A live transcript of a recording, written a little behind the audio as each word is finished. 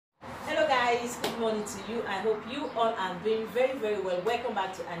guys, good morning to you. I hope you all are doing very well. Welcome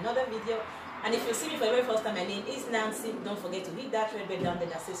back to another video. And if you see me for the very first time, my name is Nancy. Don't forget to hit that red bell down there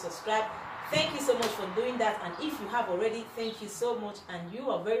that says subscribe. Thank you so much for doing that, and if you have already, thank you so much, and you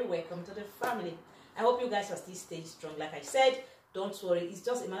are very welcome to the family. I hope you guys are still staying strong. Like I said, don't worry, it's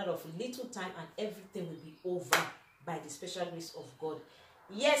just a matter of little time and everything will be over by the special grace of God.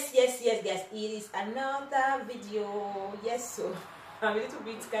 Yes guys, it is another video. Yes, so I'm a little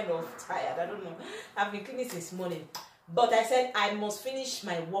bit kind of tired. I don't know, I've been cleaning since morning, but I said I must finish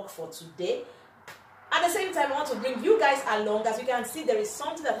my work for today. At the same time, I want to bring you guys along. As you can see, there is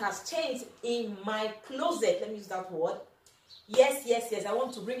something that has changed in my closet. Let me use that word. Yes, I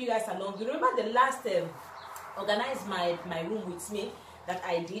want to bring you guys along. You remember the last organize my room with me that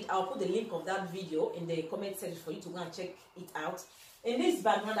I did? I'll put the link of that video in the comment section for you to go and check it out. In this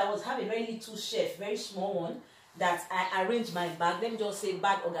background, I was having a very little shelf, very small one, that I arranged my bag. Let me just say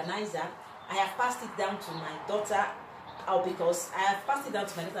bag organizer. I have passed it down to my daughter. Because I have passed it down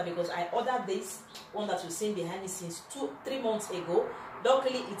to my daughter because I ordered this one that you've seen behind me since 2-3 months ago.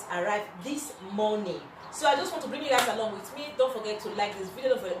 Luckily, it arrived this morning. So I just want to bring you guys along with me. Don't forget to like this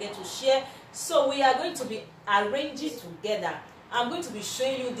video. Don't forget to share. So we are going to be arranging together. I'm going to be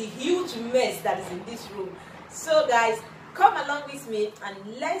showing you the huge mess that is in this room. So guys, come along with me and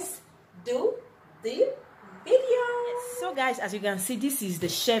let's do the video. So guys, as you can see, this is the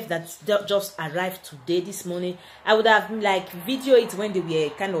chef that just arrived today, this morning. I would have like video it when they were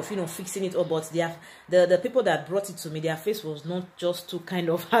kind of, you know, fixing it up, but they have the people that brought it to me, their face was not just too kind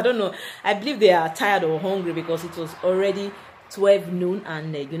of, I don't know, I believe they are tired or hungry because it was already 12 noon,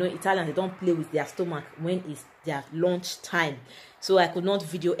 and you know, Italians, they don't play with their stomach when it's their lunch time. So I could not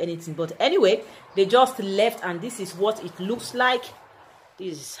video anything, but anyway, they just left, and this is what it looks like.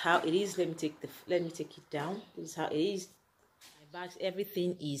 This is how it is. Let me take it down. This is how it is. My bags,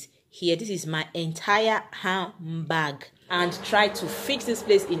 everything is here. This is my entire handbag, and try to fix this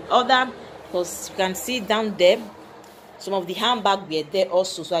place in order, because you can see down there some of the handbag were there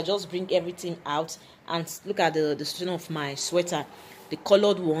also. So I just bring everything out, and look at the situation of my sweater. The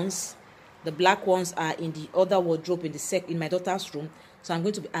colored ones, the black ones are in the other wardrobe in my daughter's room. So I'm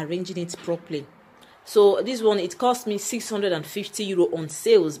going to be arranging it properly. So this one, it cost me 650 euro on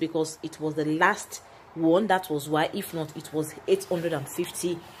sales because it was the last one. That was why. If not, it was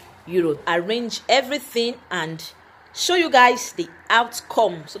 850 euro. Arrange everything and show you guys the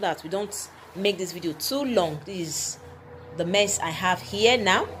outcome so that we don't make this video too long. This is the mess I have here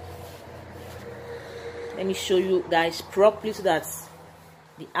now. Let me show you guys properly so that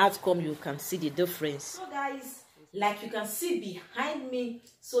the outcome, you can see the difference. So guys, like you can see behind me,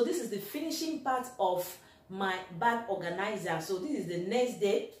 so this is the finishing part of my bag organizer. So this is the next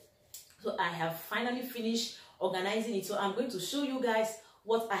day. So I have finally finished organizing it. So I'm going to show you guys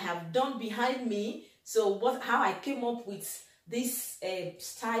what I have done behind me. So how I came up with this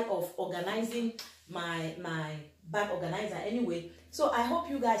style of organizing my bag organizer anyway. So I hope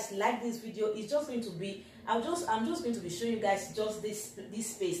you guys like this video. It's just going to be, I'm just going to be showing you guys just this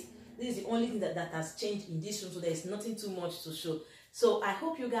space. This is the only thing that has changed in this room, so there is nothing too much to show. So I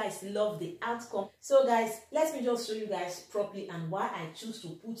hope you guys love the outcome. So guys, let me just show you guys properly and why I choose to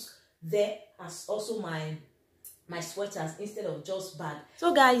put there as also my sweaters instead of just bag.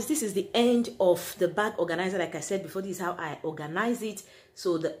 So guys, this is the end of the bag organizer. Like I said before, this is how I organize it.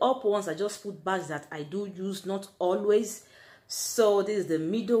 So the up ones, I just put bags that I do use, not always. So this is the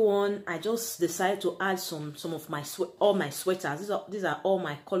middle one. I just decided to add some of my all my sweaters. These are all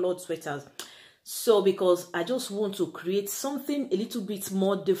my colored sweaters. So because I just want to create something a little bit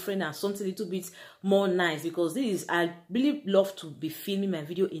more different and something a little bit more nice, because this is, I really love to be filming my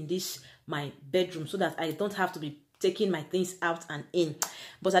video in this my bedroom so that I don't have to be taking my things out and in.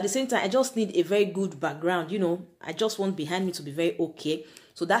 But at the same time, I just need a very good background, you know. I just want behind me to be very okay.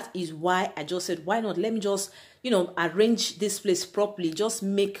 So that is why I just said, why not, let me just, you know, arrange this place properly, just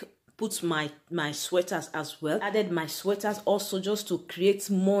put my sweaters as well. Added my sweaters also just to create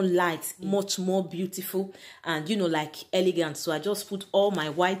more light, much more beautiful and, you know, like elegant. So I just put all my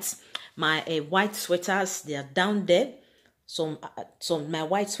white sweaters, they are down there. Some my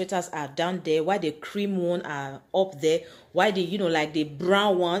white sweaters are down there, while the cream one are up there, while the, you know, like the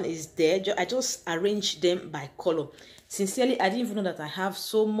brown one is there. I just arranged them by color. Sincerely, I didn't even know that I have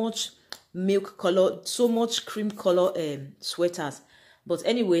so much milk color, so much cream color sweaters. But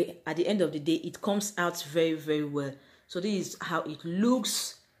anyway, at the end of the day, it comes out very well. So this is how it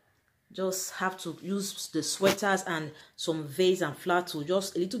looks. Just have to use the sweaters and some vase and flower to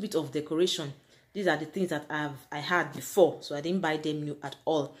just a little bit of decoration. These are the things that I had before, so I didn't buy them new at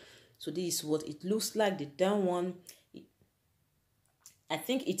all. So this is what it looks like. The down one, I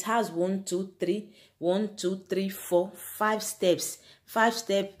think it has 1 2 3 4 5 steps, 5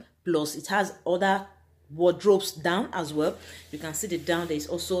 step plus it has other wardrobes down as well. You can see the down. There is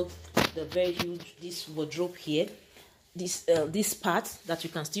also the very huge this wardrobe here, this part that you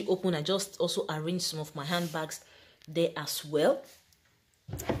can still open. I just also arrange some of my handbags there as well.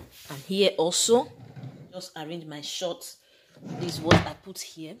 And here also just arrange my shorts. This is what I put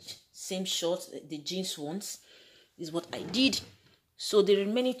here, same shorts, the jeans ones. This is what I did. So the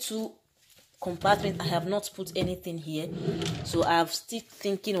remaining 2 compartment, I have not put anything here, so I'm still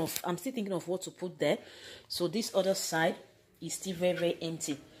thinking of what to put there. So this other side is still very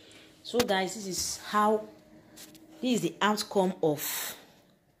empty. So guys, this is the outcome of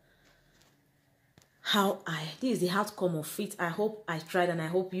it. I hope I tried, and I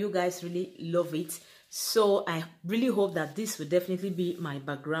hope you guys really love it. So I really hope that this will definitely be my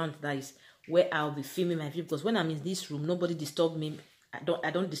background. That is where I'll be filming my video, because when I'm in this room, nobody disturb me.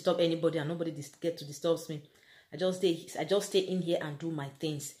 I don't disturb anybody, and nobody get to disturb me. I just stay in here and do my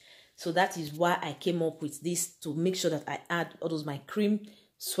things. So that is why I came up with this, to make sure that I add all those my cream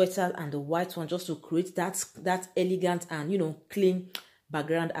sweater and the white one, just to create that elegant and, you know, clean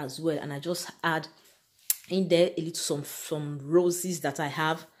background as well. And I just add in there a little some roses that I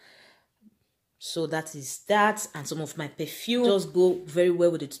have. So that is that, and some of my perfume just go very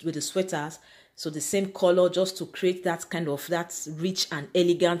well with the sweaters. So the same color, just to create that kind of that rich and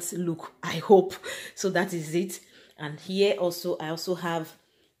elegant look, I hope. So that is it. And here also, I also have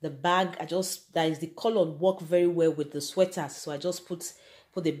the bag. That is the color work very well with the sweaters. So I just put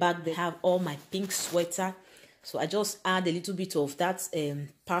the bag. They have all my pink sweater. So I just add a little bit of that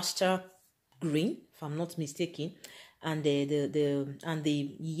pasture green, if I'm not mistaken, and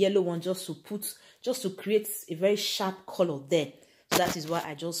the yellow one, just to create a very sharp color there. So that is why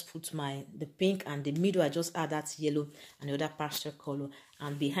I just put the pink, and the middle I just add that yellow and the other pasture color.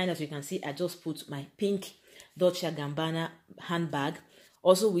 And behind, as you can see, I just put my pink Dolce & Gabbana handbag,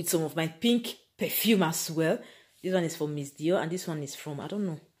 also with some of my pink perfume as well. This one is from Miss Dior, and this one is from, I don't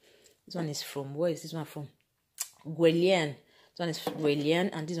know, this one is from, where is this one from? Guerlain. This one is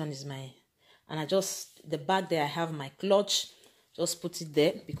Guerlain, and this one is and the bag there, I have my clutch. Just put it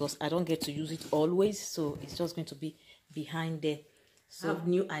there because I don't get to use it always, so it's just going to be behind there. So I have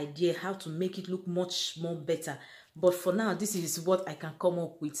new idea how to make it look much more better, but for now this is what I can come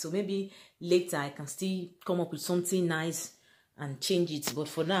up with. So maybe later I can still come up with something nice and change it, but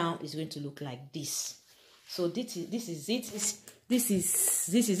for now it's going to look like this. So this is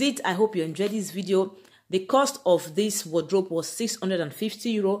it. I hope you enjoyed this video. The cost of this wardrobe was 650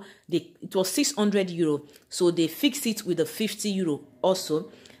 euro. It was 600 euro. So they fixed it with the 50 euro also.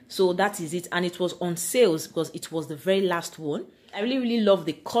 So that is it. And it was on sales because it was the very last one. I really love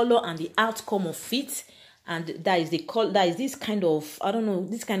the color and the outcome of it. And that is the color. That is this kind of, I don't know,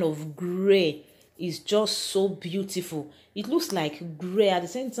 this kind of gray is just so beautiful. It looks like gray at the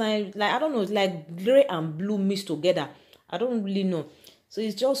same time. Like, I don't know, it's like gray and blue mixed together. I don't really know. So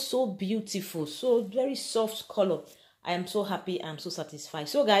it's just so beautiful, so very soft color. I am so happy. I am so satisfied.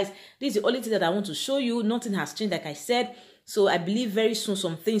 So guys, this is the only thing that I want to show you. Nothing has changed, like I said. So I believe very soon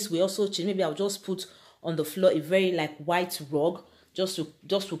some things will also change. Maybe I'll just put on the floor a very like white rug, just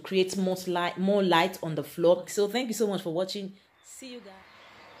to create more light on the floor. So thank you so much for watching. See you guys.